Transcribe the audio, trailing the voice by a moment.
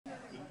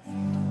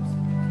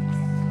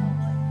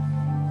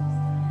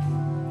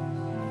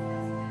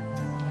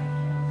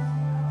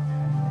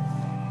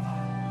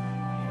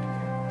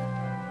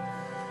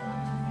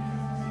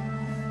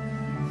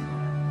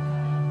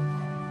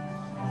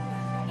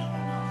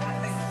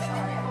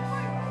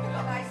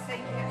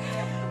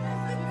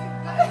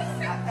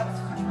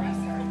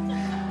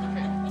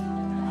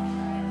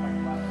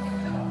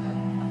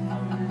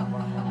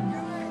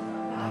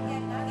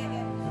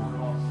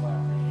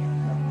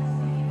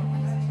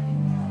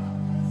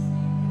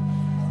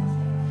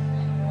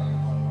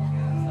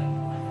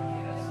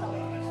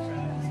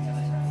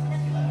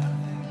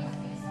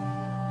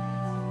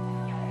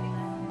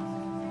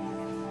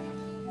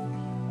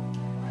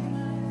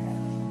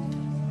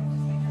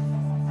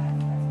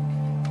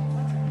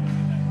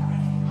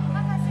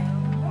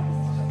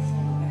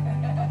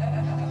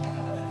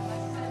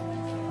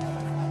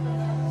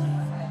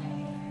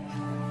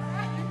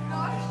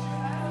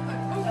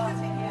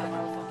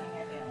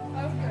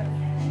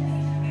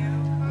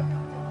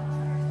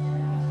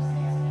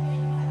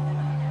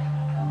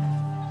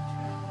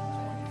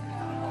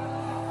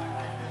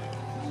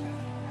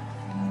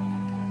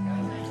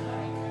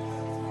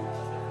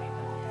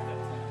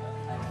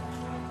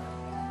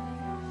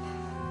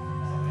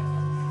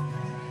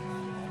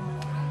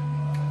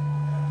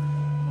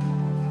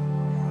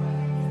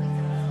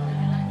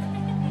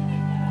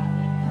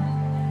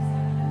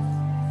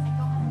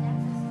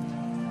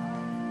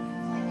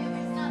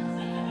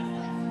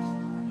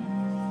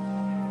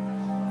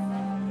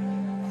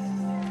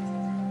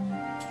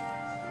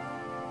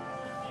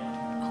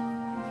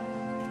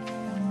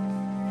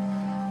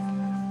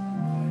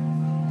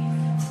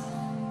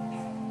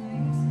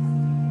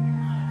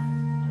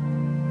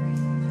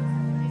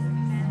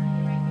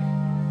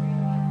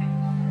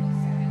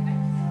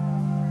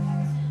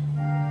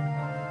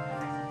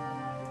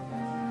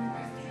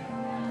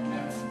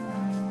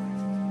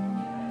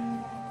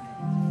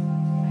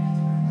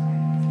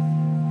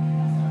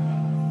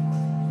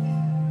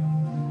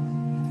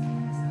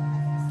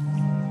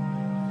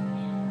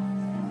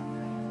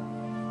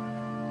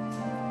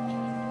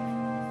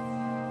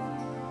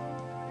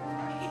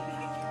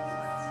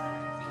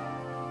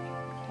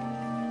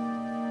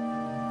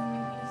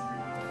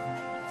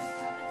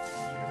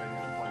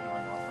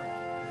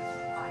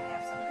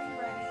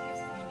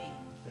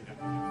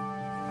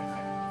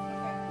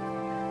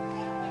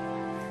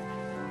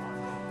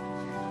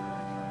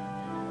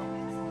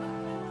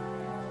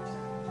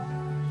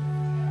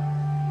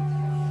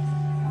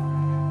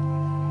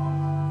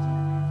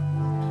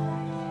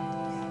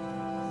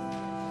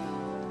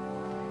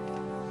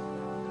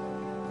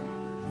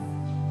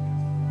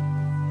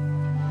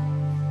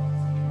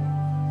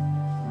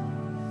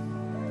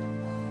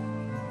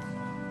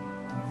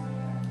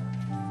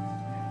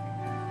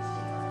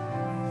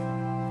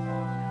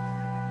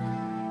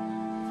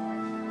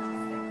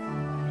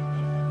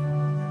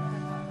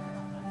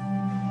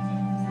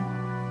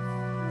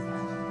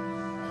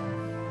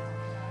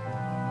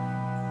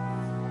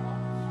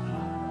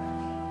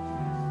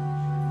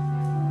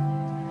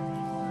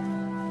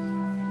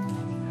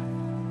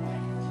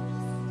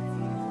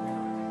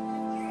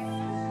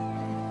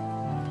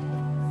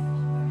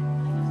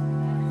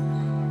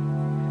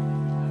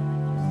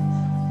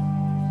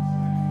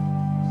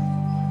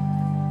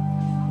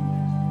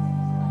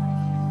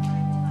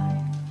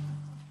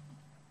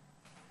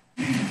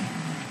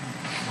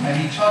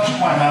touched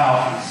my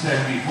mouth and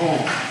said,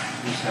 Behold,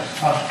 this has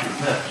touched your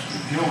lips.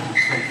 Your guilt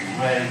is taken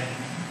away,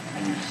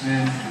 and your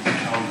sin is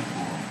atoned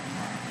for.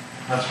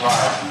 Let's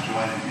rise and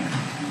join in him.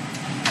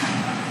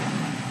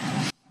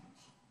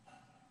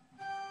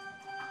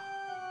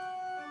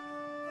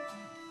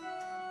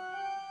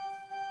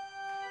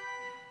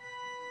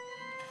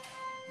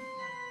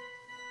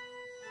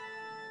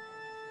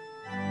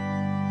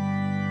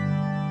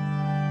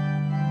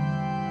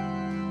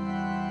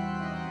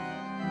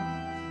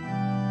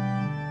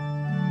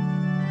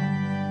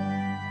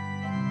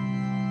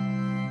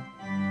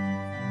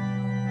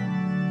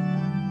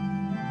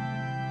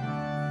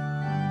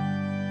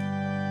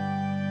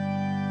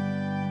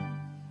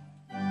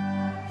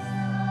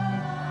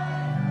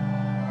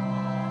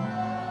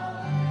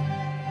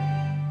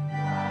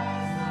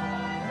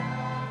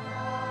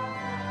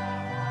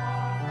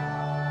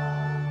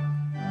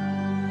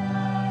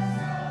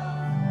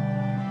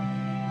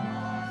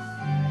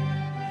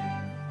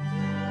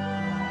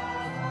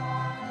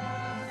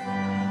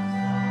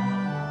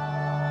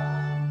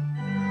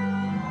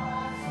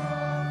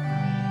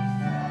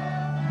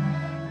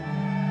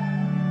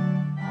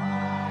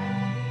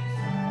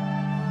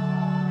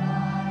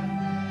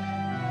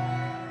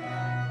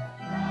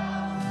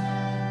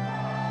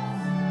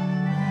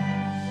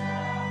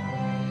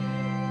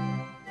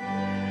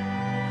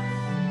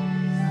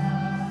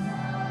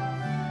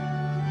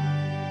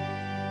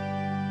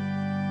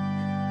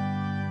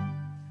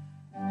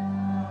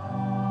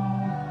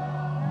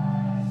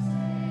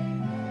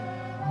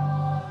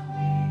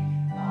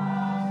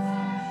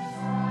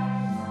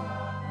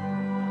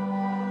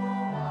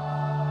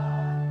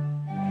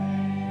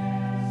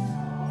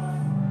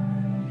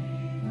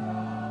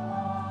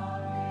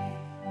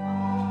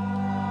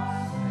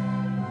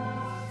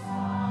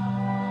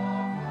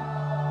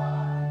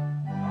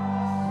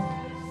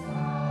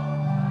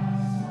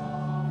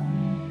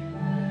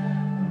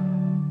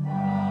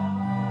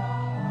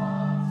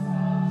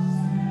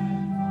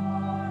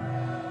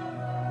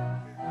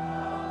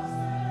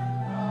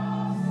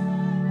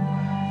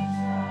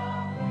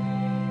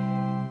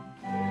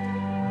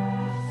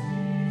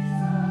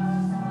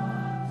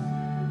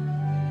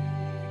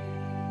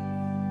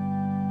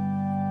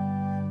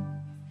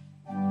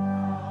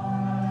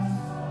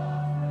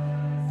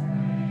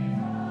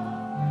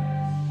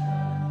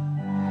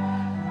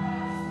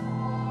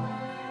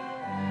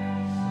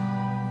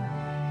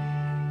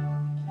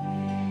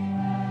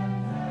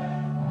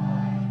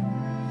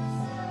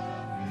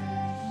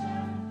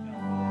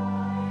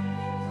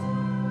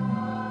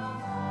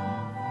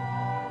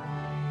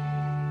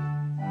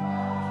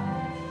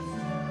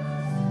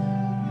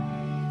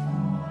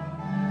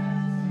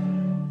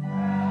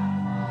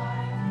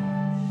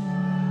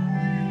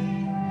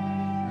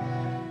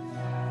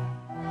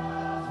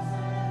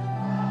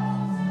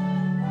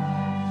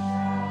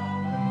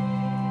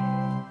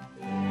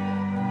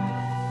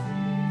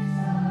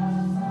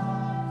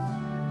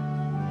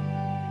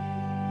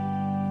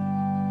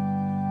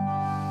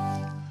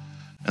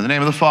 In the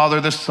name of the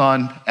Father, the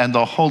Son, and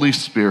the Holy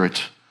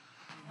Spirit.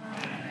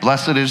 Amen.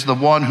 Blessed is the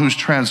one whose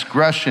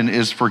transgression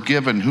is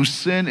forgiven, whose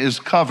sin is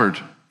covered.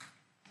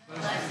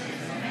 Blessed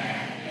is the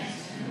man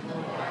against whom the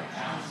Lord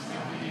counts no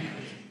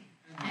iniquity,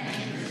 and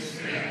in whose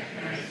spirit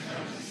there is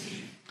no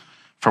deceit.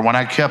 For when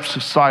I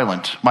kept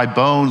silent, my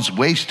bones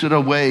wasted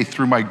away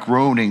through my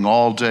groaning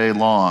all day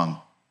long.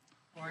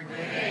 For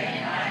day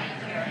and night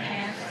your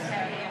hands were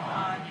heavy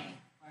upon me.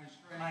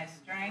 My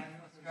strength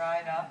was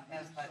dried up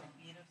as by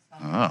the heat of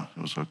summer. Oh,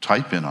 it was a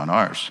type-in on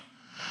ours.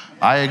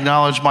 I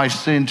acknowledged my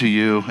sin to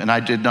you, and I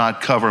did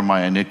not cover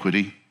my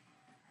iniquity.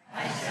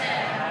 I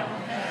said, I will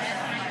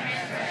confess my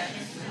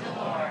transgressions to the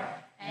Lord,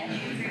 and you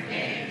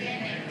forgave the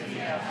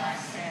iniquity of my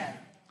sin.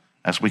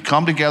 As we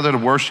come together to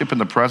worship in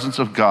the presence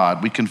of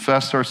God, we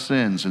confess our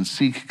sins and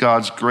seek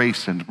God's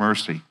grace and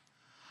mercy.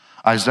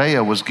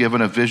 Isaiah was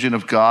given a vision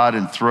of God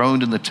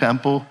enthroned in the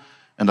temple,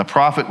 and the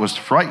prophet was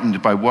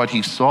frightened by what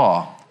he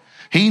saw.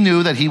 He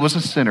knew that he was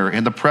a sinner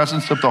in the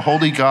presence of the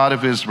holy God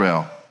of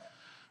Israel.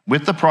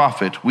 With the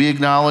prophet, we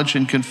acknowledge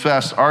and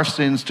confess our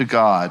sins to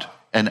God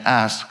and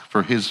ask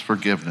for his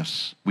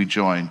forgiveness. We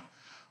join.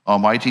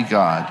 Almighty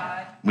God,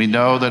 we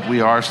know that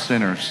we are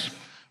sinners.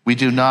 We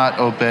do not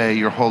obey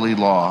your holy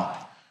law.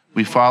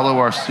 We follow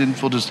our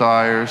sinful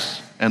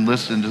desires and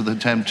listen to the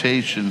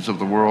temptations of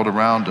the world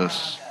around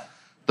us.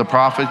 The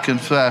prophet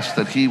confessed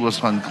that he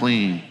was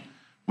unclean.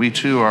 We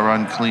too are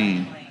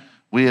unclean.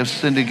 We have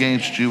sinned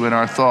against you in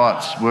our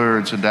thoughts,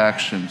 words, and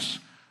actions.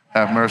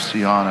 Have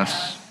mercy on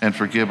us and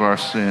forgive our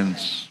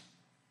sins.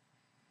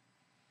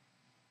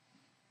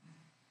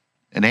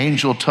 An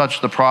angel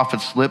touched the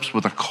prophet's lips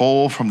with a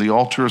coal from the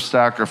altar of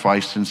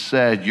sacrifice and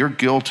said, your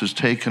guilt is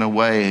taken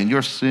away and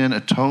your sin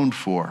atoned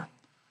for.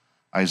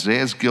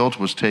 Isaiah's guilt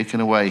was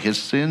taken away.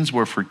 His sins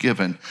were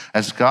forgiven.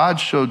 As God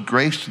showed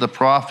grace to the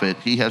prophet,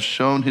 he has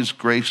shown his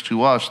grace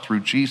to us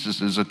through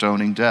Jesus'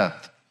 atoning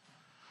death.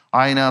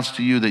 I announce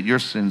to you that your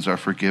sins are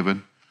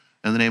forgiven.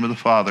 In the name of the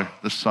Father,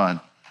 the Son,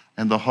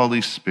 and the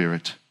Holy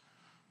Spirit.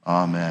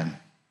 Amen.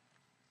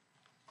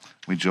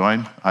 We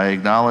join. I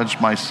acknowledge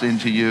my sin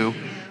to you,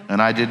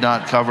 and I did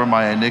not cover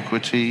my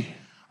iniquity.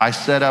 I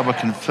said I would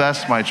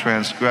confess my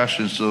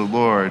transgressions to the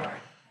Lord,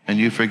 and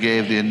you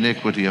forgave the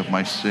iniquity of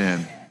my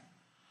sin.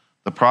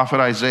 The prophet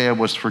Isaiah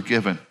was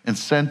forgiven and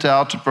sent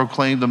out to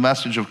proclaim the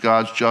message of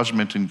God's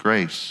judgment and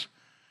grace.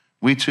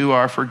 We too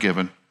are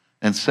forgiven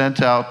and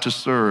sent out to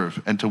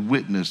serve and to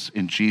witness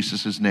in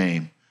Jesus'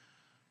 name.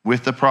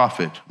 With the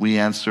prophet, we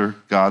answer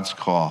God's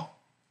call.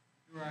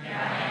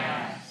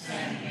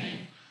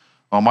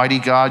 Almighty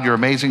God, your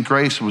amazing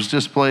grace was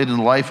displayed in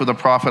the life of the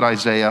prophet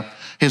Isaiah.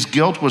 His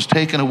guilt was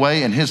taken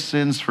away and his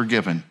sins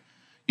forgiven.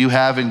 You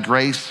have in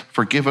grace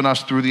forgiven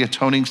us through the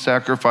atoning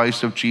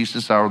sacrifice of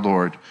Jesus our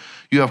Lord.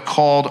 You have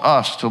called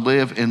us to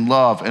live in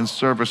love and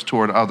service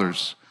toward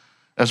others.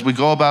 As we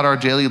go about our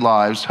daily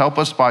lives, help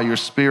us by your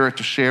Spirit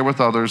to share with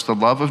others the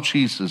love of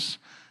Jesus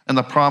and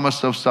the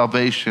promise of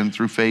salvation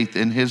through faith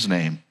in his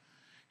name.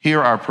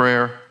 Hear our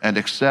prayer and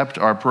accept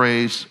our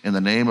praise in the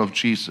name of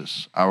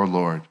Jesus our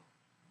Lord.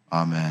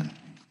 Amen.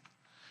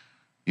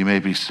 You may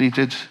be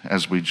seated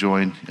as we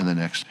join in the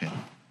next hymn.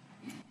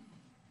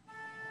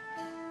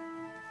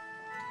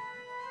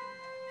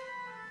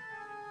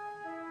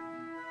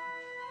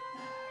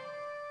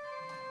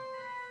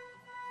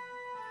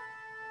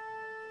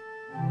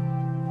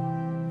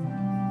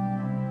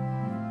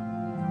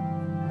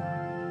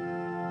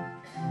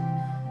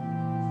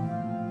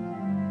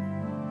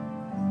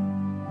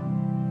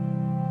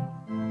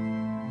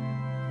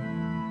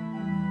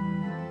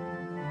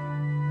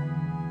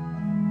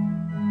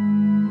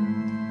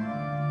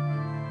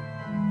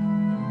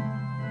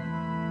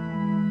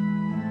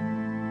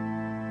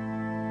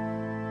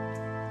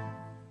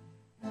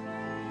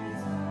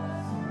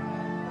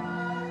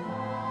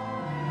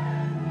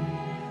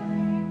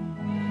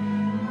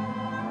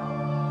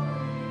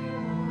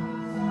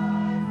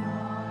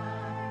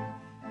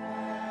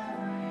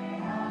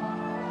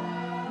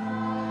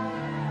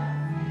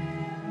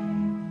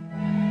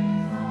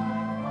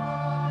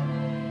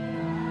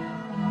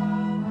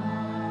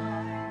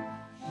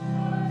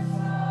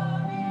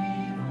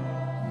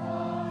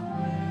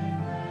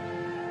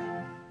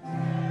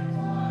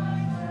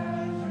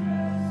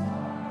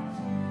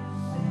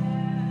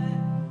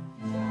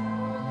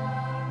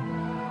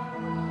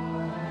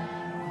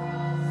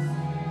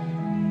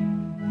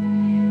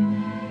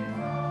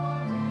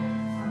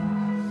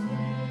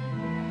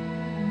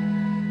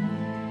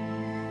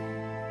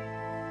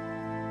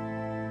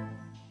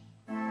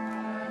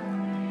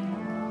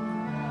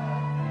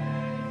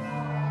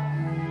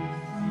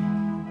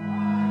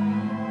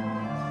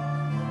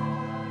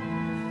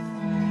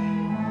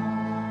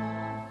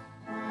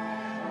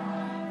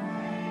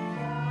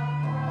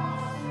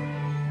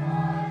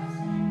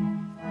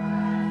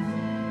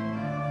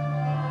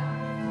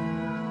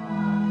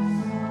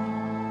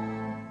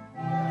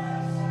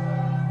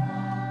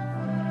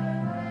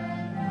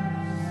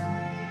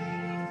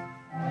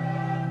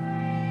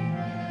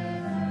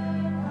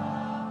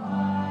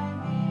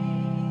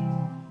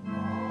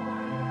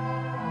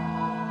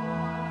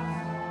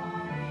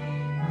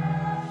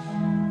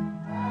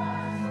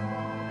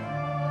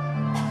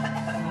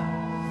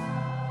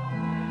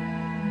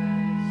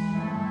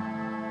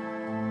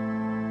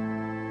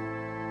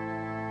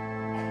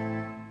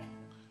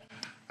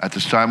 At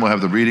this time, we'll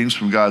have the readings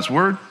from God's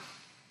Word.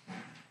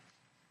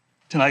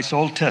 Tonight's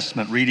Old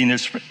Testament reading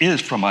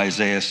is from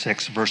Isaiah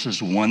 6,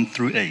 verses 1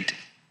 through 8.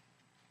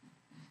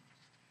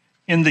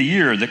 In the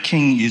year that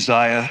King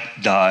Uzziah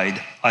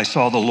died, I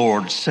saw the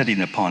Lord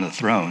sitting upon a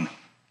throne,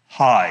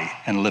 high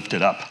and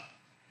lifted up,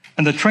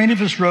 and the train of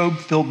his robe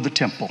filled the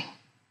temple.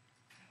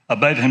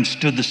 Above him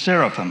stood the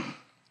seraphim.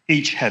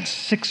 Each had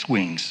 6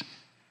 wings.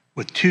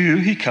 With 2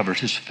 he covered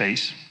his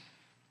face,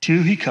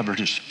 2 he covered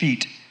his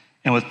feet,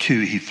 and with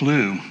 2 he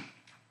flew.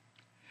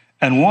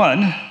 And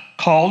one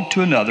called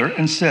to another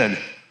and said,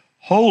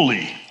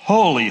 Holy,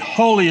 holy,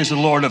 holy is the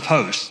Lord of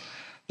hosts.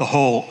 The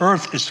whole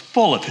earth is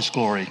full of his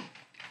glory.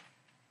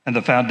 And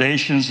the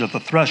foundations of the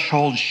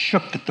threshold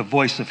shook at the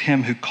voice of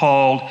him who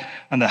called,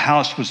 and the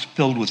house was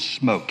filled with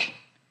smoke.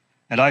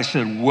 And I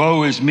said,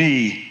 Woe is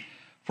me,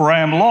 for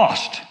I am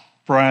lost,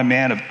 for I am a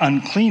man of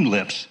unclean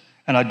lips,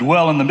 and I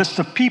dwell in the midst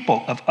of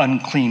people of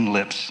unclean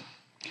lips.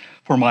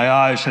 For my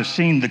eyes have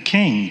seen the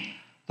King,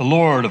 the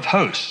Lord of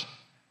hosts.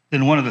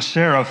 Then one of the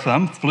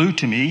seraphim flew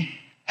to me,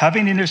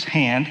 having in his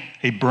hand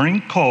a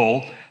burning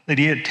coal that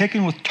he had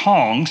taken with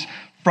tongs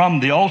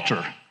from the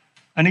altar.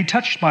 And he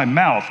touched my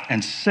mouth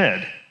and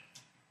said,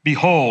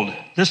 Behold,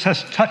 this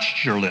has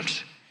touched your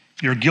lips.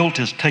 Your guilt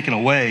is taken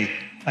away,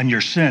 and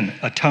your sin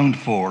atoned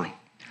for.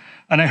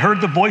 And I heard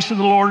the voice of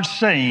the Lord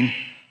saying,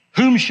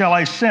 Whom shall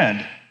I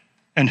send,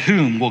 and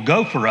whom will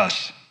go for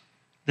us?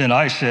 Then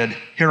I said,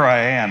 Here I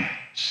am,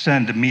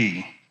 send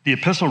me. The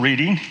epistle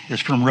reading is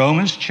from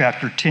Romans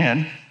chapter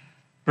 10,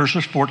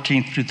 verses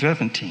 14 through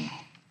 17.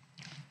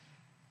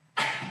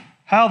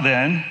 How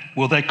then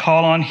will they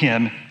call on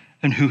him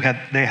in whom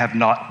they have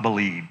not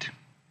believed?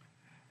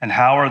 And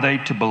how are they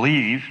to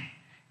believe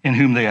in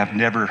whom they have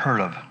never heard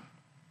of?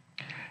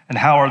 And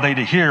how are they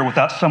to hear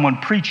without someone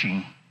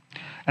preaching?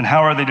 And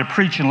how are they to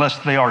preach unless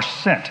they are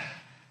sent?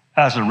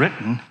 As is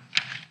written,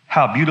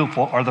 how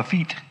beautiful are the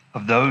feet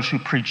of those who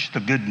preach the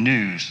good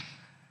news.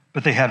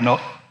 But they have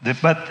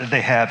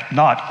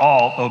not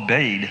all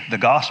obeyed the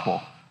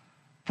gospel.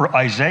 For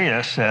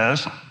Isaiah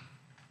says,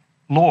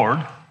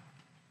 Lord,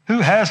 who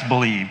has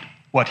believed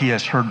what he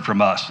has heard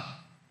from us?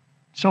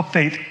 So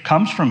faith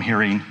comes from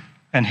hearing,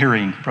 and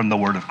hearing from the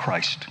word of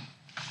Christ.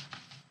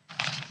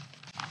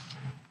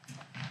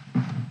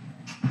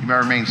 You may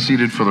remain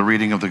seated for the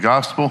reading of the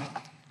gospel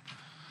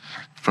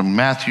from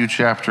Matthew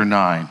chapter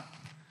 9.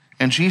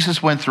 And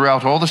Jesus went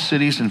throughout all the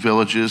cities and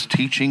villages,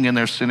 teaching in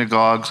their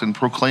synagogues and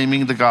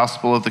proclaiming the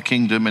gospel of the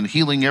kingdom and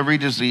healing every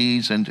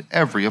disease and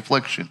every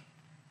affliction.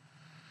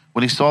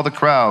 When he saw the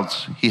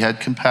crowds, he had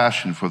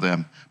compassion for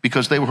them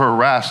because they were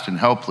harassed and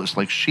helpless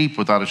like sheep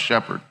without a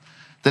shepherd.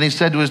 Then he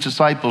said to his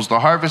disciples, the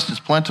harvest is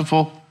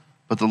plentiful,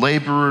 but the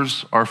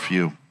laborers are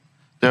few.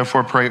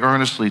 Therefore pray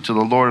earnestly to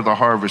the Lord of the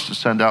harvest to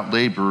send out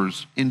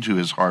laborers into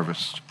his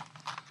harvest.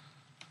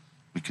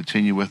 We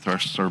continue with our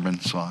sermon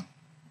song.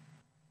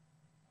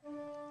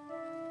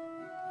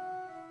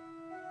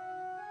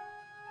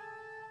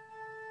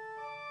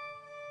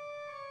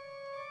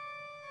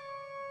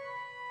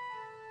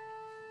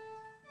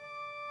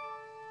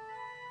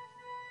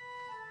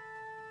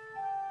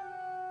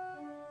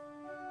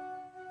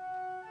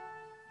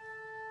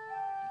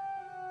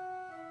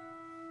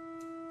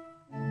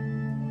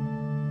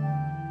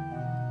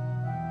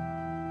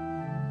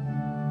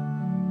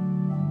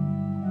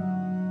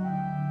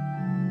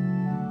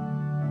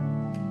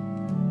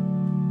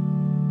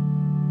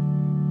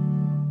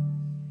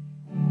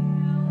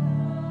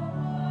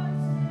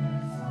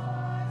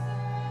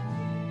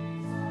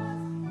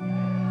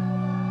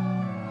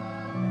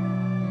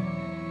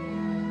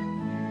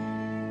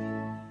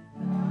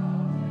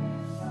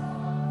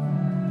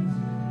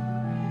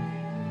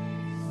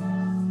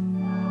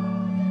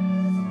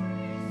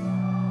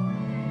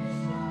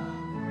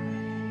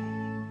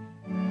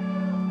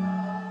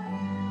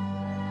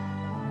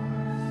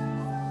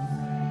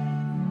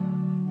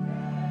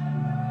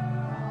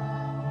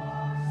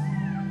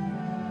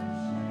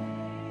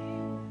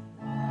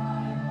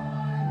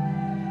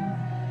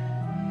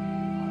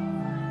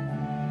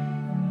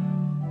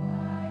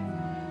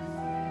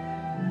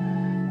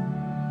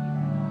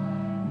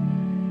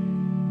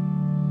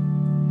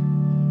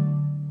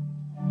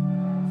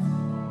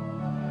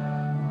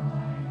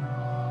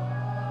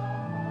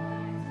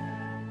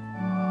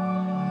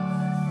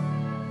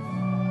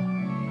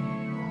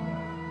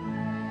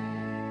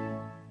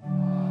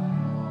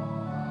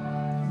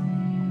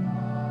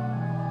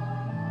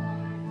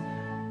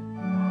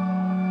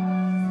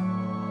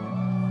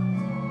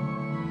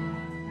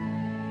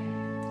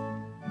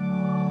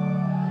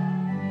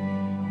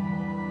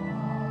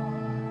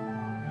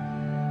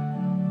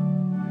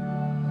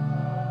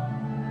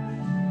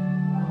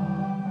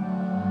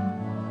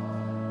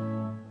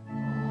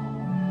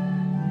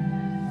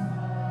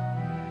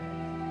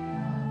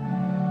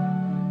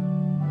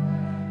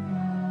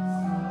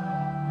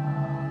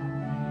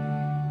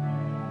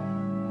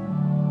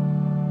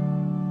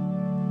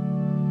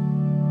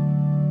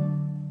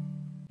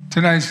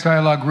 Tonight's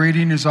dialogue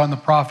reading is on the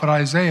prophet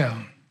Isaiah.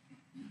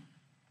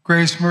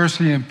 Grace,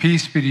 mercy, and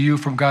peace be to you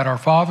from God our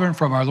Father and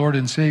from our Lord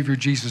and Savior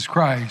Jesus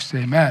Christ.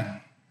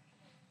 Amen.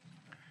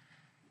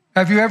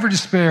 Have you ever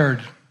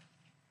despaired?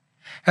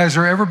 Has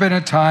there ever been a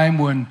time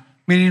when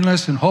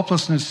meaningless and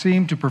hopelessness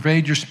seemed to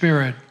pervade your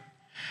spirit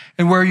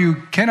and where you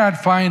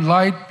cannot find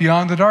light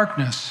beyond the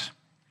darkness?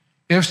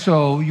 If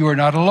so, you are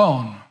not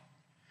alone.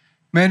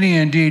 Many,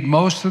 indeed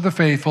most of the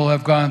faithful,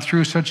 have gone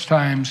through such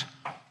times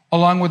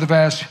along with the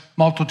vast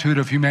multitude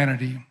of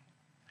humanity.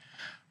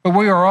 But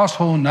we are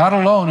also not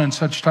alone in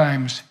such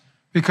times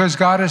because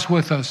God is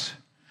with us,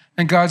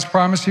 and God's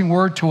promising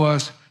word to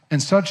us in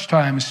such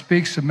times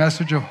speaks a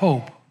message of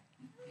hope.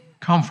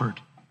 Comfort.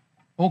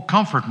 Oh,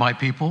 comfort my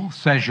people,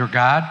 says your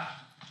God.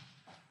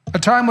 A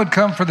time would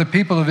come for the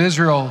people of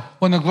Israel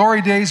when the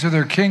glory days of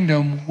their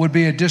kingdom would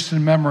be a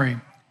distant memory.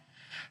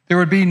 There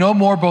would be no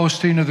more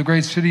boasting of the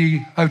great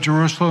city of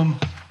Jerusalem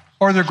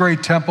or their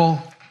great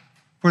temple,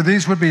 for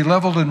these would be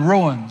leveled in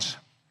ruins,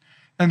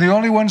 and the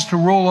only ones to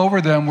rule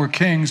over them were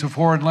kings of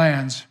foreign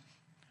lands.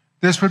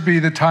 This would be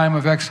the time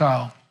of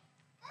exile.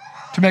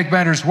 To make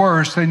matters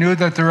worse, they knew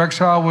that their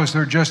exile was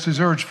their just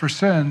deserts for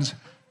sins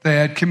they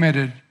had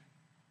committed.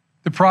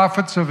 The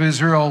prophets of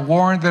Israel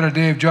warned that a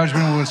day of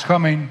judgment was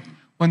coming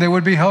when they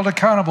would be held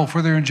accountable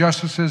for their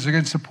injustices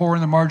against the poor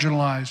and the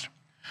marginalized,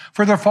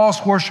 for their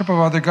false worship of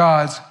other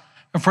gods,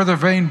 and for their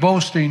vain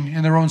boasting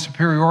in their own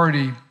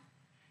superiority.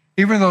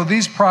 Even though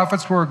these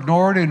prophets were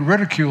ignored and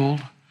ridiculed,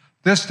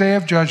 this day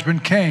of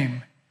judgment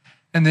came,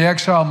 and the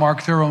exile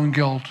marked their own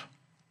guilt.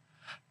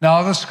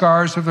 Now the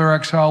scars of their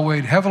exile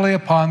weighed heavily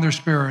upon their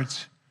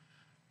spirits.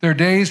 Their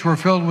days were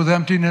filled with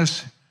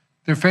emptiness,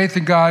 their faith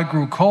in God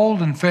grew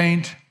cold and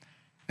faint,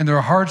 and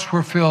their hearts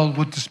were filled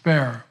with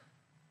despair.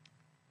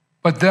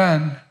 But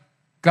then,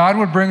 God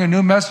would bring a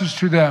new message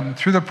to them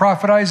through the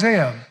prophet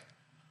Isaiah.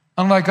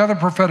 Unlike other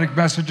prophetic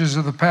messages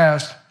of the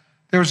past,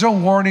 There was no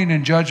warning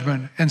and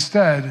judgment.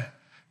 Instead,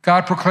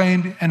 God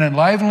proclaimed an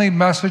enlivening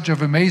message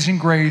of amazing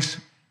grace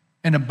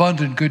and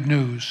abundant good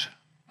news.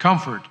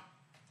 Comfort.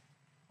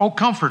 Oh,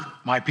 comfort,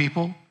 my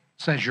people,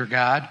 says your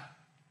God.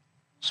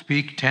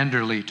 Speak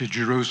tenderly to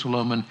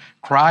Jerusalem and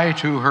cry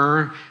to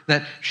her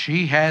that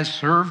she has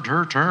served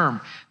her term,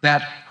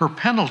 that her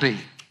penalty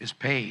is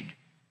paid,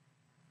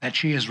 that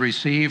she has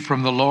received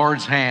from the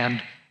Lord's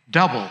hand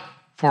double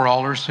for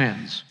all her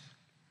sins.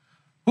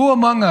 Who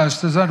among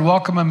us does not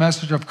welcome a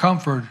message of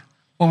comfort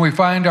when we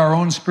find our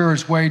own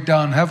spirits weighed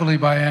down heavily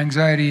by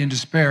anxiety and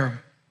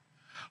despair?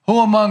 Who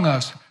among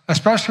us,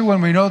 especially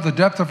when we know the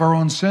depth of our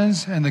own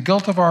sins and the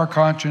guilt of our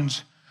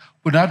conscience,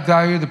 would not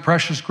value the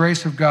precious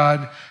grace of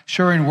God,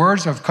 sharing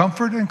words of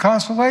comfort and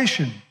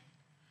consolation,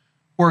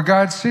 where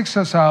God seeks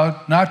us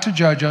out not to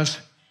judge us,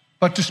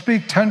 but to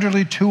speak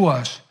tenderly to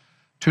us,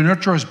 to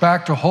nurture us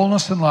back to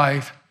wholeness and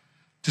life,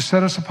 to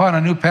set us upon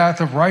a new path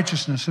of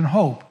righteousness and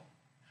hope.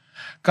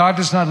 God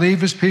does not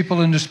leave his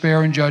people in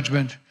despair and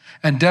judgment,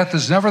 and death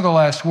is never the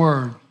last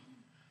word.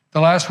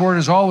 The last word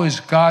is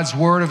always God's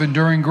word of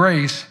enduring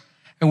grace,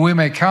 and we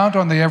may count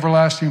on the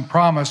everlasting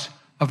promise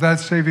of that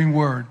saving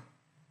word.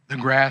 The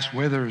grass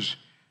withers,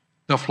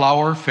 the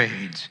flower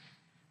fades,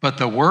 but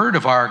the word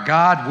of our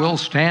God will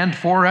stand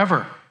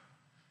forever.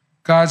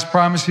 God's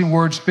promising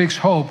word speaks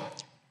hope.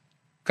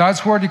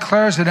 God's word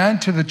declares an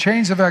end to the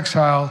chains of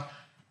exile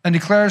and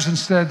declares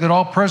instead that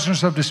all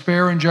prisoners of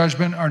despair and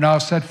judgment are now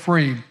set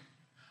free.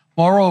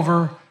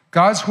 Moreover,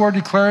 God's word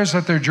declares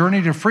that their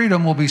journey to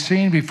freedom will be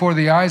seen before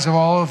the eyes of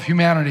all of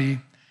humanity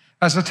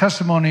as a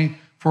testimony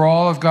for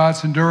all of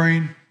God's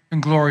enduring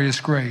and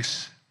glorious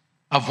grace.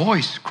 A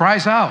voice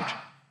cries out,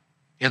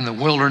 "In the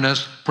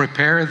wilderness,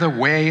 prepare the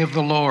way of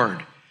the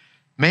Lord.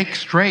 Make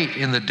straight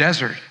in the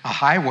desert a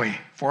highway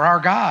for our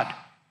God.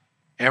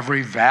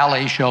 Every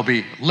valley shall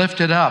be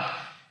lifted up,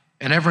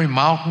 and every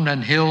mountain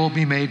and hill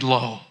be made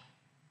low.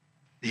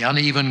 The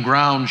uneven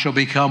ground shall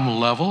become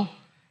level,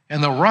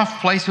 and the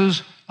rough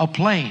places a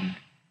plain.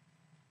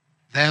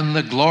 Then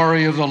the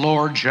glory of the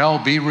Lord shall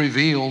be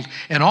revealed,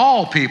 and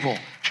all people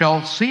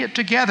shall see it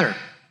together,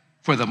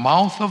 for the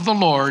mouth of the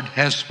Lord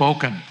has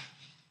spoken."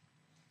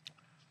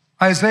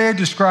 Isaiah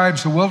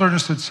describes the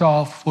wilderness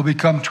itself will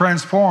become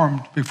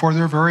transformed before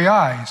their very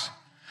eyes.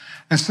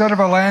 Instead of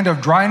a land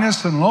of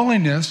dryness and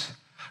loneliness,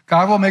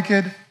 God will make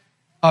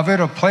of it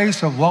a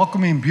place of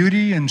welcoming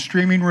beauty and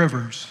streaming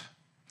rivers.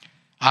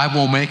 "I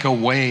will make a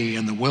way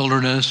in the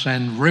wilderness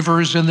and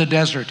rivers in the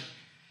desert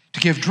to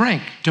give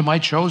drink to my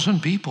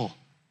chosen people.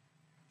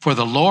 For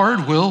the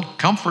Lord will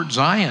comfort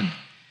Zion.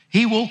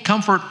 He will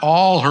comfort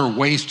all her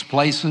waste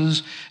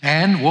places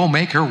and will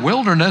make her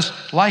wilderness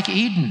like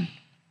Eden,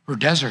 her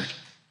desert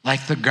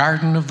like the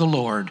garden of the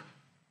Lord.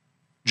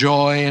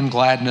 Joy and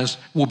gladness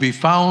will be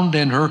found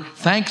in her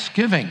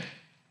thanksgiving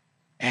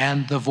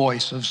and the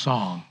voice of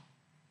song."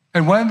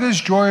 And when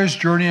this joyous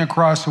journey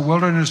across the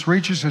wilderness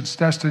reaches its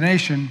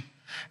destination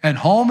and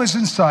home is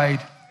in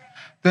sight,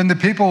 then the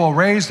people will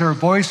raise their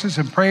voices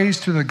in praise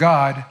to the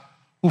God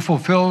who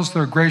fulfills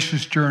their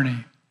gracious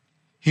journey.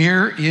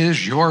 "Here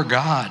is your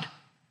God.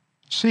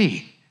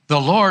 See, the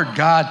Lord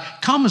God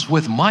comes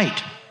with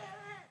might,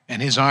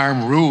 and his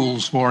arm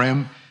rules for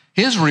him.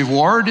 His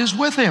reward is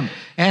with him,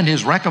 and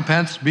his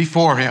recompense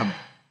before him.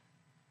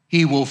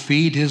 He will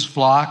feed his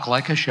flock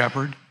like a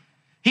shepherd.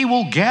 He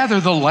will gather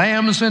the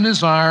lambs in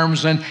his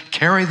arms and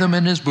carry them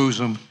in his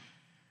bosom,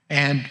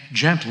 and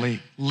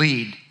gently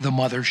lead the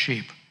mother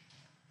sheep."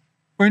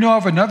 We know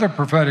of another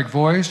prophetic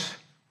voice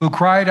who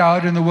cried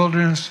out in the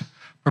wilderness,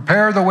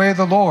 "Prepare the way of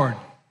the Lord."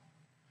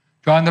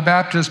 John the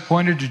Baptist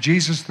pointed to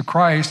Jesus the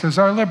Christ as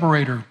our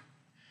liberator.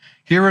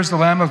 Here is the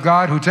Lamb of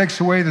God who takes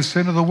away the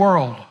sin of the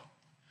world.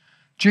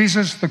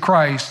 Jesus the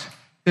Christ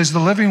is the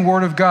living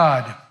Word of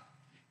God.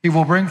 He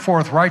will bring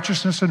forth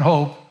righteousness and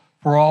hope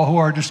for all who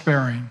are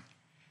despairing.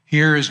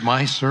 "Here is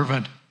my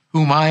servant,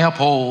 whom I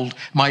uphold,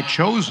 my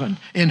chosen,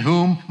 in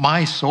whom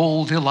my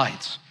soul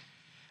delights.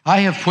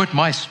 I have put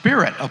my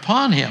spirit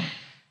upon him.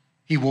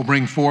 He will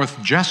bring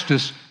forth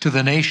justice to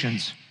the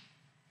nations.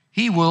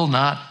 He will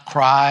not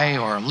cry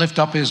or lift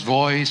up his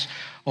voice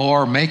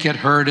or make it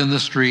heard in the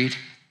street.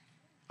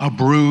 A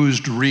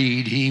bruised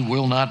reed he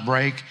will not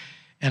break,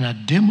 and a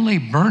dimly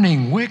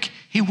burning wick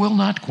he will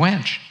not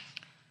quench."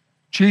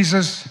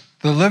 Jesus,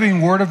 the living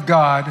Word of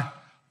God,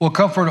 will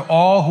comfort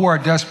all who are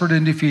desperate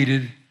and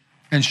defeated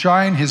and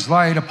shine his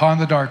light upon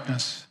the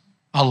darkness.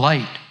 A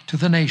light to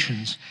the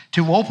nations,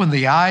 to open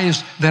the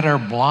eyes that are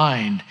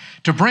blind,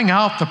 to bring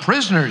out the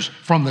prisoners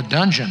from the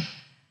dungeon,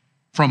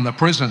 from the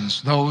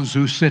prisons, those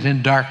who sit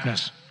in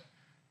darkness.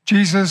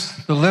 Jesus,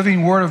 the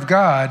living Word of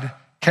God,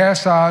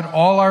 casts out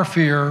all our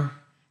fear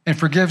and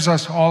forgives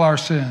us all our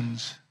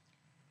sins.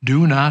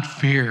 "Do not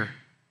fear,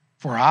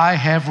 for I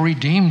have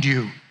redeemed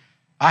you.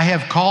 I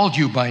have called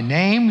you by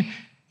name.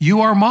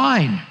 You are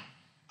mine.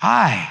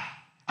 I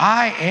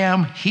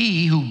am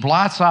he who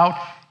blots out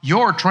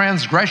your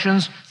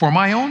transgressions for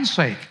my own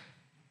sake,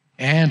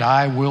 and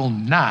I will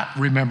not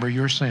remember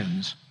your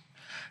sins."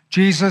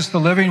 Jesus, the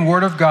living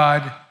Word of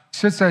God,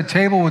 sits at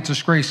table with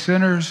disgraced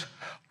sinners,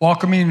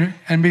 welcoming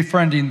and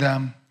befriending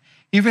them,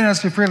 even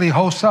as he freely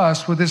hosts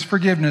us with his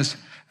forgiveness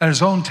at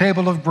his own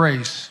table of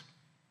grace.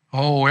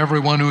 Oh,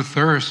 everyone who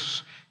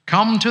thirsts,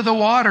 come to the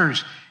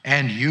waters,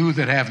 and you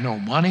that have no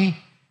money,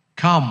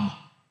 come,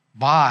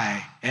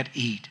 buy and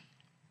eat.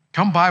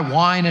 Come buy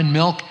wine and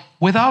milk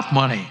without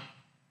money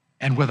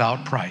and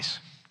without price.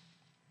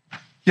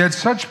 Yet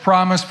such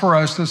promise for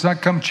us does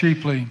not come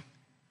cheaply.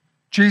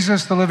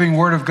 Jesus, the living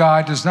Word of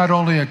God, does not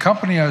only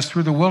accompany us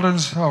through the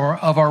wilderness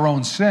of our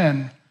own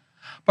sin,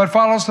 but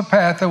follows the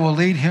path that will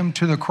lead him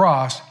to the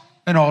cross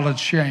and all its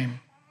shame.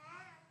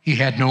 He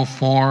had no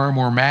form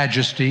or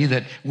majesty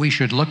that we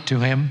should look to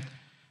him,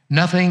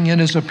 nothing in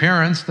his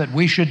appearance that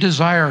we should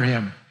desire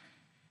him.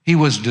 He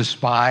was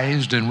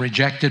despised and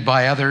rejected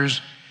by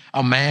others,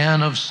 a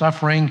man of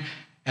suffering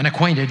and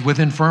acquainted with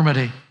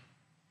infirmity.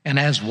 And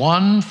as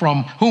one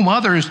from whom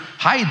others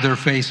hide their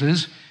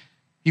faces,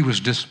 he was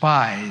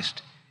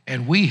despised,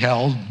 and we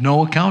held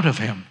no account of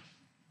him.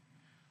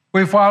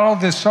 We follow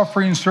this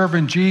suffering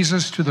servant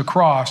Jesus to the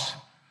cross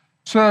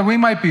so that we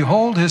might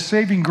behold his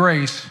saving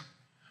grace.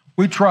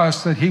 We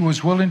trust that he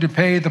was willing to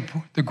pay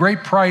the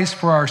great price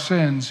for our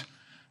sins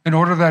in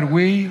order that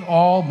we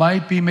all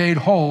might be made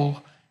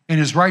whole in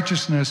his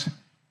righteousness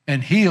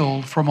and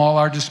healed from all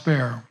our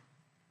despair.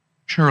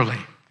 Surely,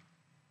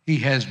 he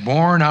has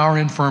borne our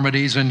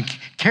infirmities and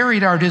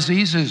carried our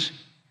diseases,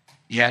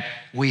 yet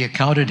we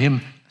accounted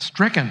him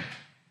stricken,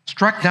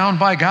 struck down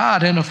by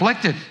God, and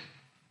afflicted.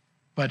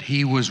 But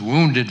he was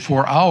wounded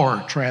for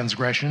our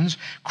transgressions,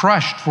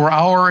 crushed for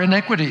our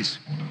iniquities.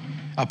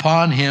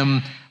 Upon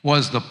him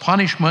was the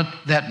punishment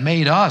that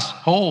made us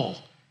whole,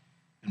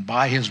 and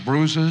by his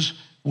bruises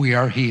we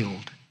are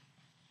healed.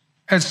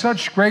 At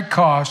such great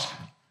cost,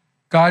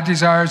 God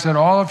desires that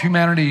all of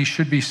humanity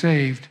should be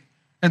saved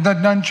and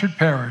that none should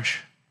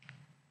perish.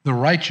 The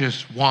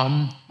righteous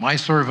one, my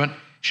servant,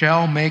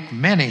 shall make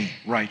many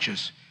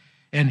righteous,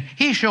 and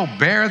he shall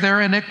bear their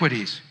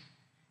iniquities.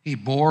 He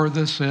bore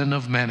the sin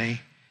of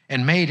many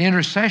and made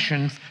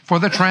intercession for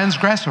the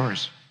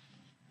transgressors.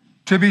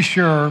 To be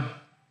sure,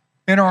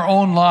 in our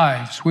own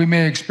lives, we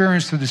may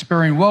experience the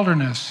despairing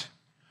wilderness.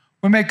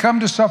 We may come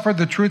to suffer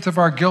the truth of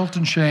our guilt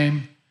and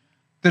shame,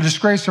 the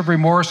disgrace of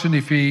remorse and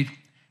defeat,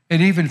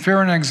 and even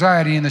fear and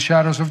anxiety in the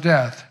shadows of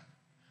death.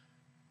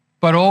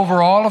 But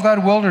over all of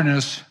that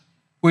wilderness,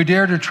 we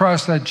dare to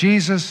trust that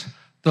Jesus,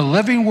 the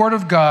living Word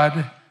of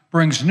God,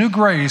 brings new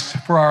grace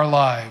for our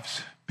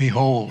lives.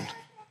 Behold,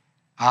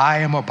 I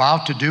am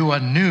about to do a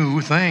new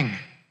thing.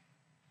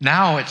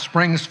 Now it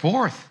springs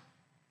forth.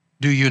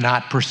 Do you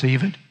not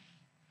perceive it?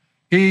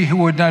 He who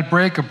would not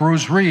break a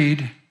bruised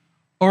reed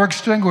or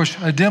extinguish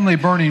a dimly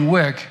burning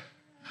wick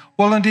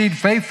will indeed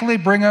faithfully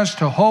bring us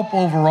to hope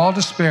over all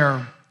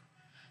despair.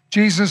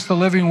 Jesus, the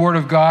living Word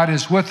of God,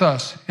 is with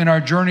us in our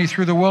journey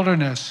through the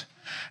wilderness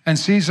and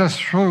sees us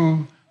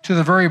through to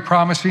the very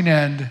promising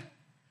end.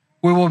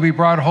 We will be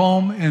brought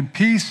home in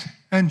peace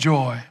and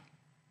joy.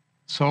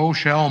 So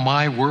shall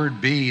my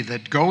word be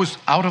that goes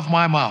out of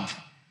my mouth.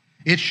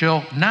 It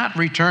shall not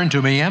return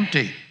to me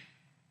empty,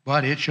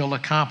 but it shall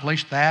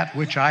accomplish that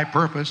which I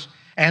purpose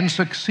and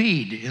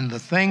succeed in the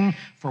thing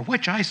for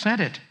which I sent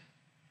it.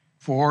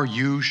 For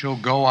you shall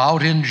go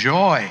out in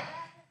joy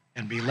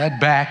and be led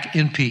back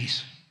in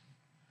peace.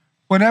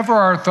 Whenever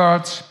our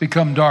thoughts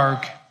become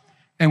dark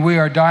and we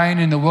are dying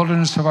in the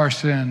wilderness of our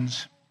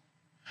sins,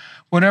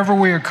 whenever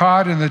we are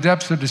caught in the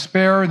depths of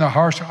despair and the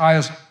harsh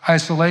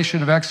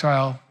isolation of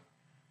exile,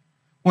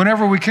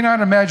 whenever we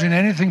cannot imagine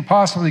anything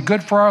possibly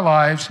good for our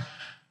lives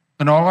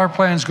and all our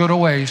plans go to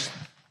waste,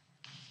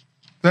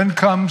 then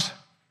comes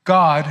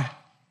God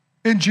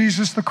in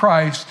Jesus the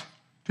Christ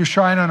to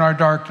shine on our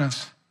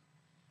darkness.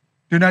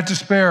 Do not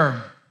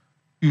despair.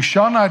 You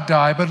shall not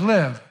die, but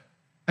live,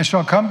 and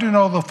shall come to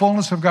know the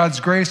fullness of God's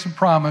grace and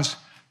promise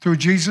through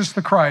Jesus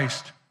the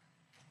Christ.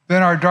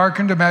 Then our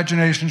darkened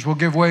imaginations will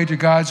give way to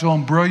God's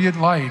own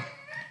brilliant light.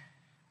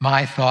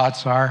 My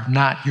thoughts are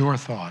not your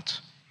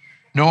thoughts,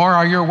 nor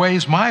are your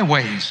ways my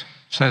ways,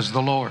 says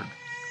the Lord.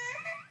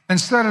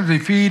 Instead of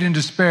defeat and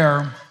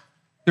despair,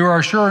 there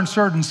are sure and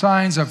certain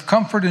signs of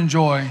comfort and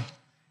joy,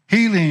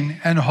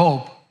 healing and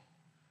hope.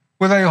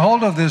 We lay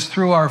hold of this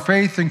through our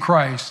faith in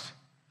Christ.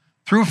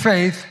 Through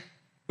faith,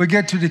 we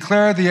get to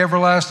declare the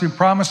everlasting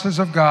promises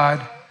of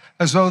God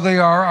as though they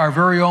are our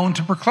very own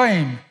to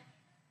proclaim,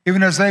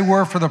 even as they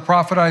were for the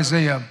prophet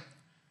Isaiah.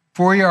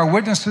 For we are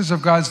witnesses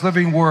of God's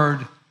living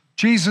word,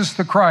 Jesus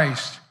the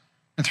Christ,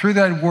 and through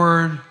that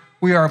word,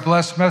 we are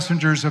blessed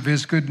messengers of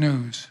his good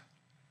news.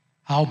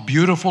 How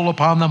beautiful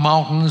upon the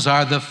mountains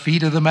are the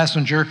feet of the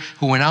messenger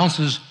who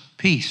announces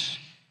peace,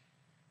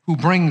 who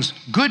brings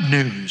good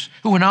news,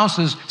 who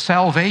announces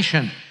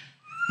salvation,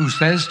 who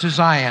says to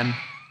Zion,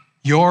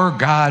 your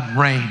God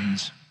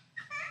reigns.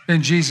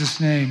 In Jesus'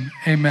 name,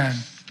 amen.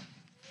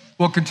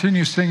 We'll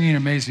continue singing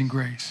Amazing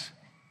Grace.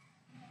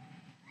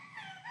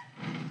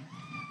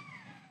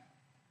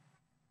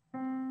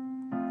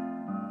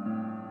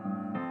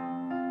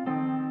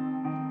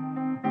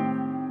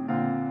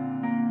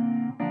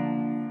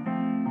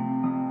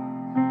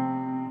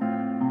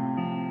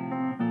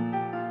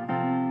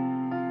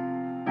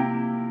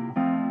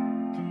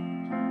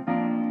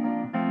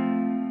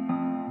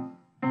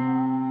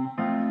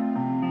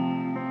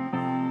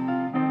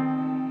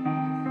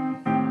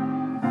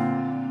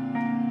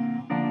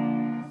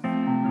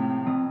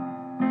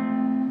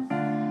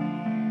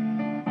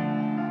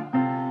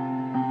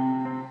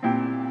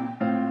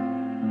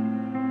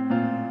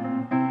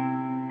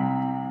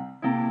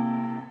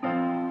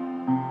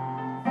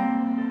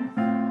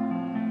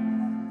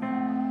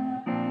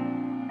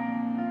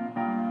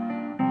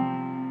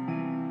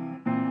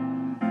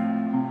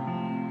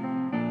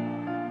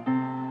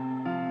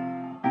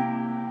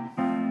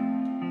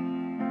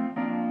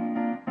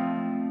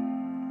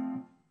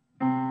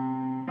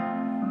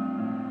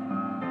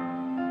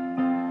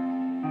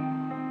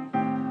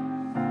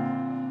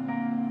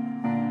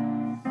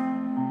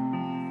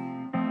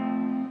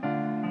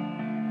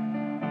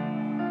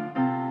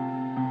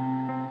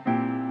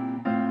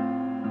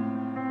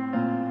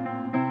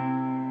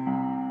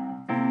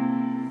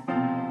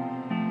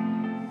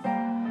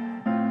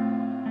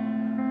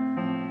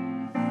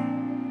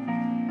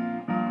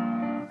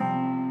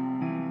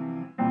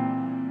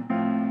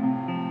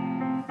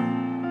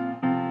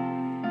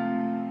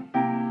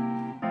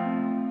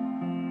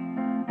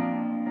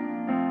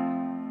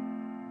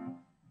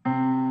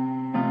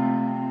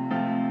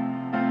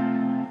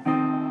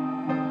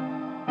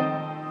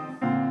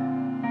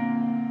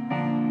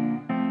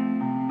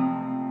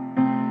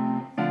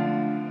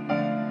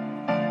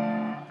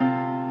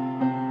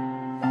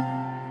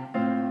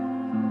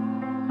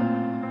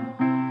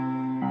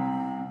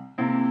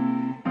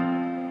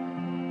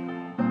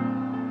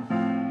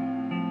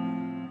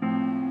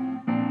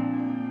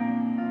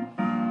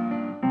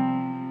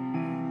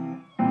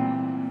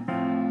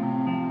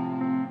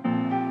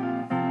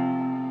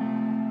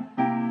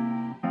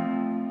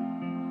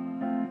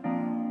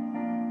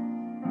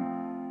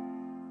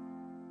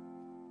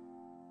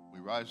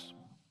 Rise.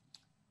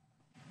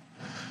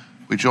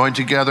 We join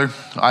together.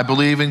 I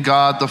believe in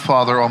God, the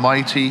Father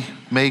Almighty,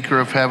 maker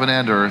of heaven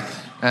and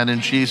earth, and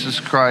in Jesus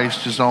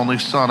Christ, his only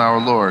Son,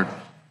 our Lord,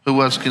 who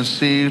was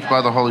conceived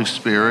by the Holy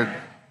Spirit,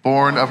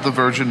 born of the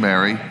Virgin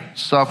Mary,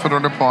 suffered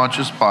under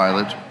Pontius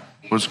Pilate,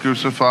 was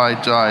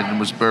crucified, died, and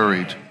was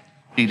buried.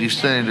 He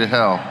descended to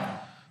hell.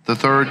 The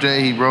third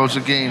day he rose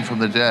again from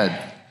the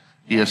dead.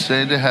 He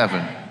ascended to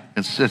heaven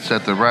and sits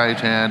at the right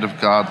hand of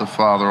God the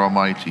Father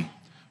Almighty.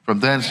 From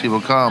thence he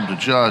will come to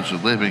judge the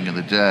living and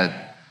the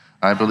dead.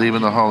 I believe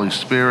in the Holy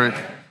Spirit,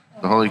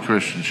 the Holy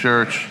Christian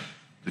Church,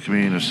 the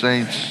communion of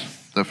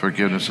saints, the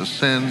forgiveness of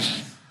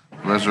sins,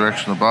 the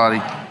resurrection of the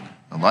body,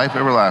 and life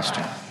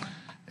everlasting.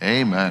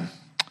 Amen.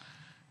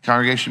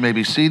 Congregation may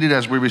be seated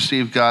as we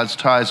receive God's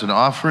tithes and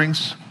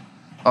offerings.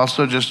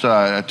 Also just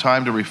a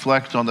time to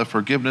reflect on the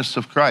forgiveness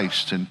of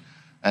Christ and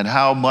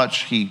how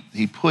much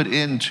he put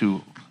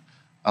into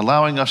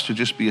allowing us to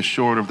just be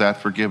assured of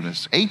that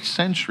forgiveness. 8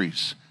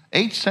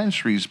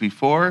 centuries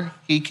before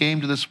he came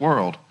to this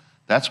world,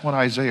 that's when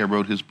Isaiah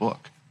wrote his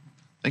book.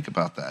 Think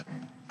about that.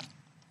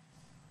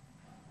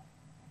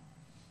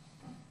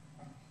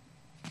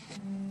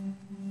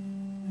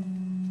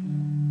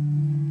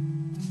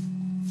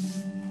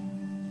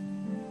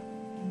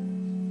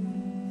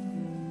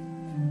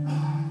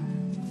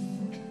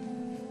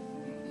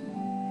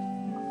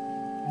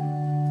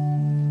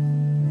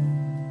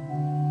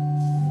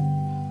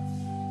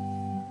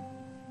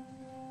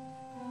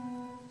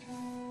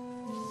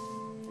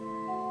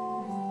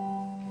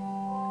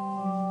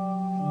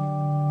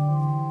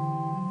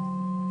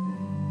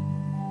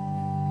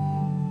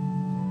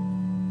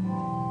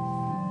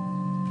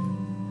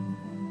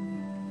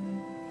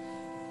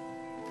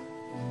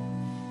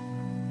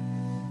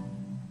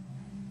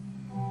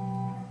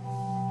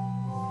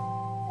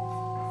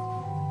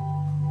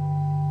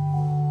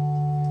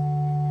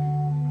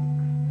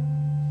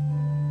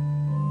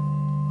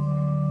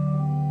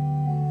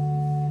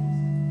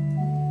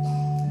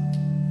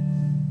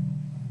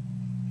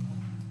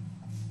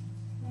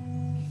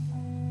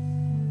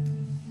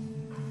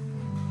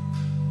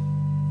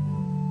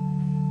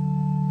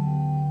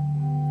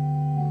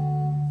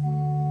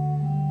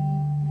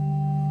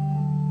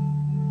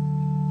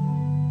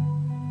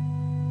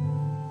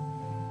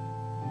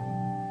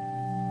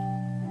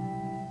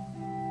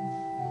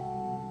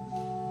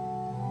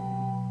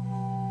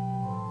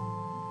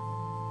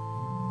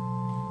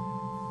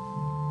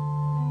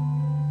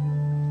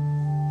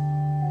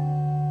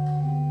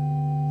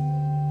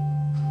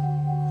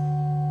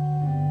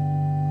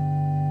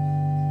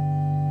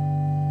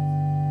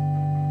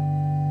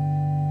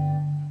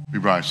 We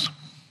rise.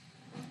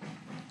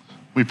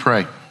 We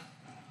pray.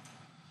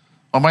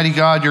 Almighty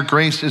God, your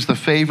grace is the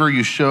favor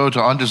you show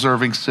to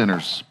undeserving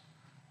sinners.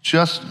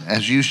 Just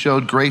as you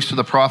showed grace to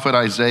the prophet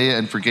Isaiah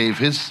and forgave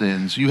his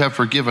sins, you have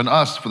forgiven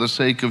us for the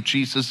sake of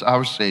Jesus,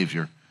 our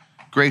Savior.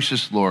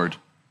 Gracious Lord,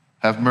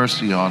 have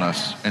mercy on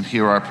us and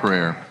hear our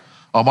prayer.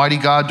 Almighty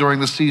God, during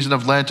the season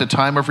of Lent, a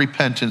time of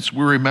repentance,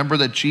 we remember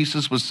that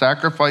Jesus was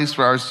sacrificed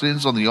for our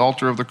sins on the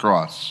altar of the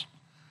cross.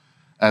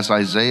 As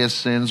Isaiah's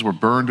sins were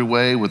burned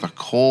away with a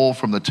coal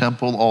from the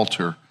temple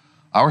altar,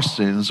 our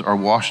sins are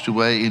washed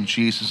away in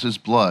Jesus'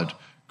 blood.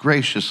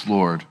 Gracious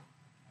Lord.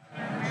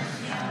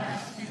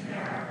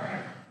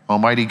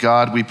 Almighty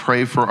God, we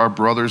pray for our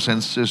brothers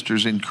and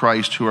sisters in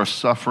Christ who are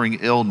suffering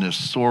illness,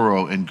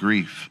 sorrow, and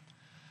grief.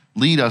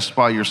 Lead us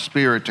by your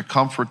Spirit to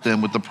comfort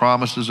them with the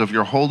promises of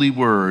your holy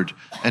word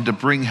and to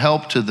bring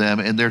help to them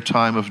in their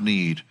time of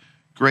need.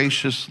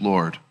 Gracious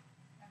Lord.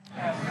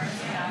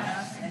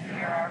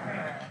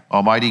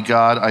 Almighty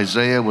God,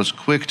 Isaiah was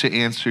quick to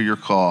answer your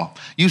call.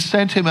 You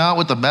sent him out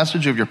with the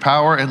message of your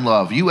power and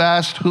love. You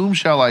asked, whom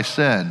shall I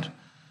send?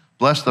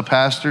 Bless the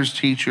pastors,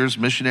 teachers,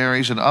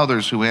 missionaries, and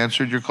others who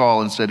answered your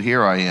call and said,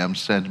 here I am,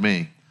 send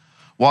me.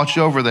 Watch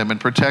over them and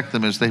protect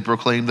them as they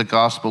proclaim the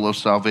gospel of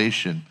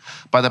salvation.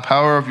 By the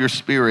power of your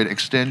Spirit,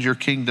 extend your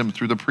kingdom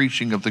through the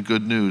preaching of the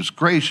good news.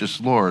 Gracious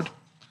Lord.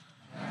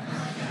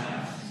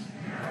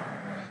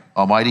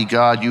 Almighty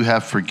God, you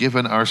have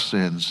forgiven our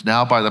sins.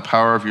 Now by the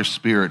power of your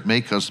Spirit,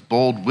 make us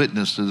bold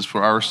witnesses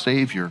for our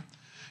Savior.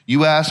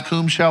 You ask,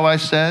 whom shall I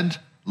send?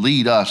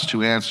 Lead us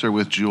to answer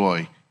with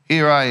joy.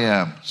 Here I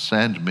am,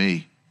 send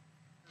me.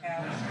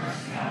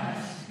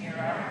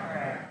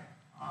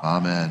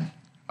 Amen.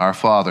 Our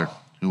Father,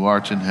 who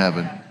art in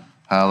heaven,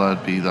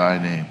 hallowed be thy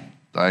name.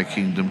 Thy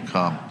kingdom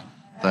come,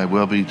 thy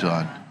will be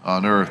done,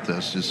 on earth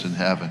as it is in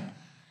heaven.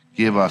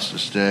 Give us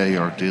this day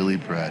our daily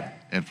bread,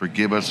 and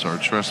forgive us our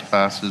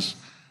trespasses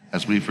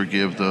as we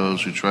forgive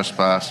those who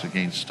trespass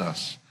against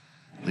us.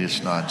 Lead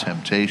us not in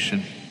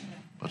temptation,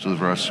 but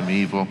deliver us from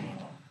evil.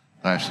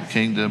 Thine is the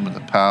kingdom and the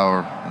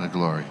power and the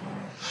glory.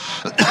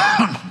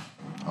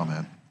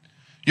 Amen.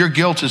 Your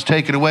guilt is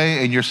taken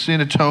away and your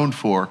sin atoned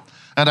for.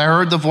 And I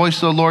heard the voice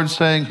of the Lord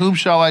saying, whom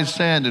shall I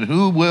send and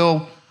who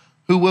will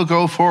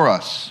go for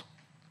us?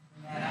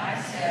 And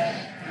I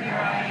said, here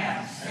I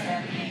am,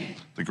 send me.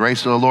 The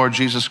grace of the Lord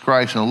Jesus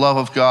Christ and the love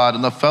of God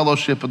and the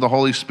fellowship of the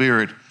Holy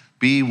Spirit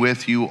be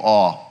with you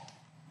all.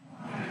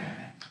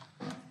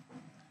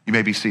 You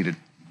may be seated.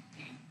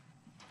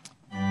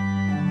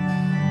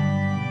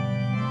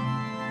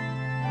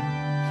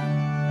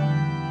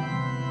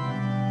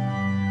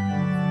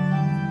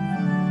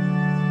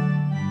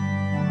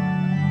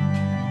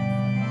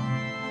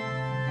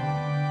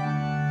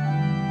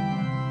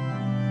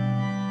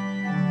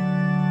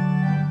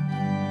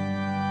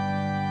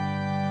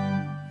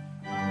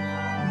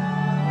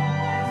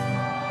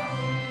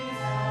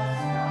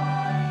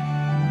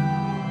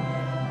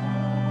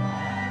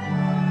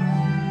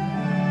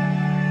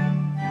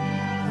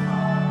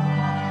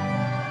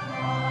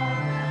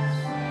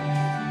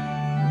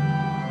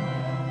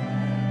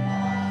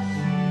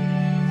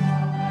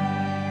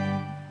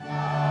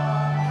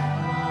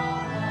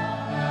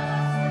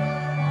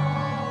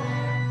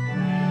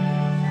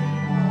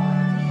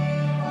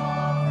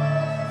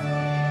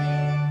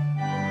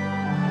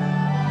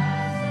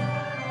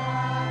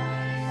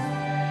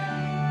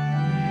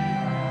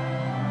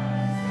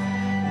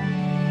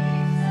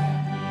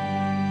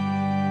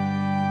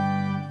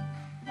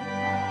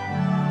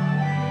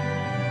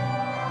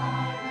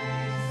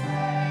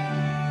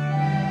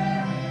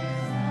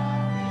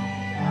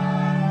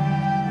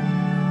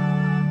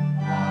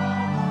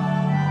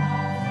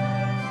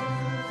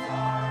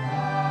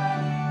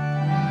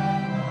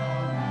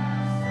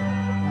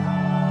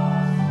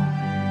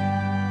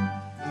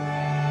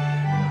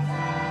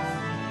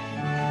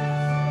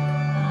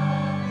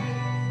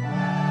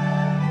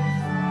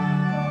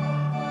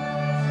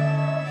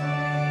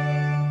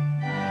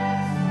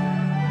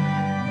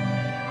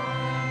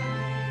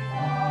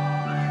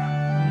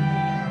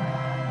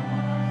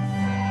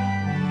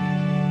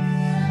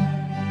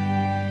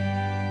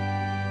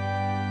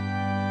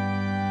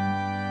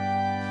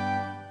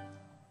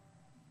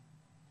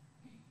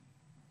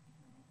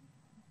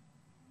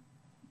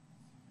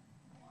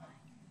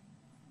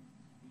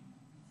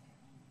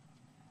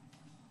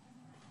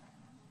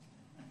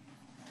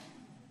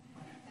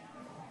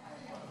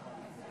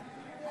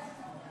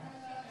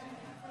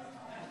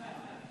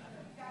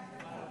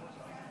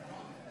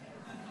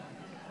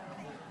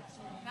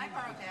 Can I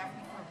borrow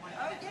Daphne for one?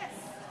 Oh, yes.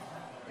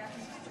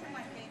 Daphne, just turn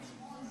my page.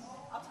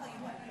 I'll tell you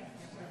what.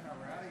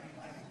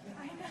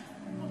 I know.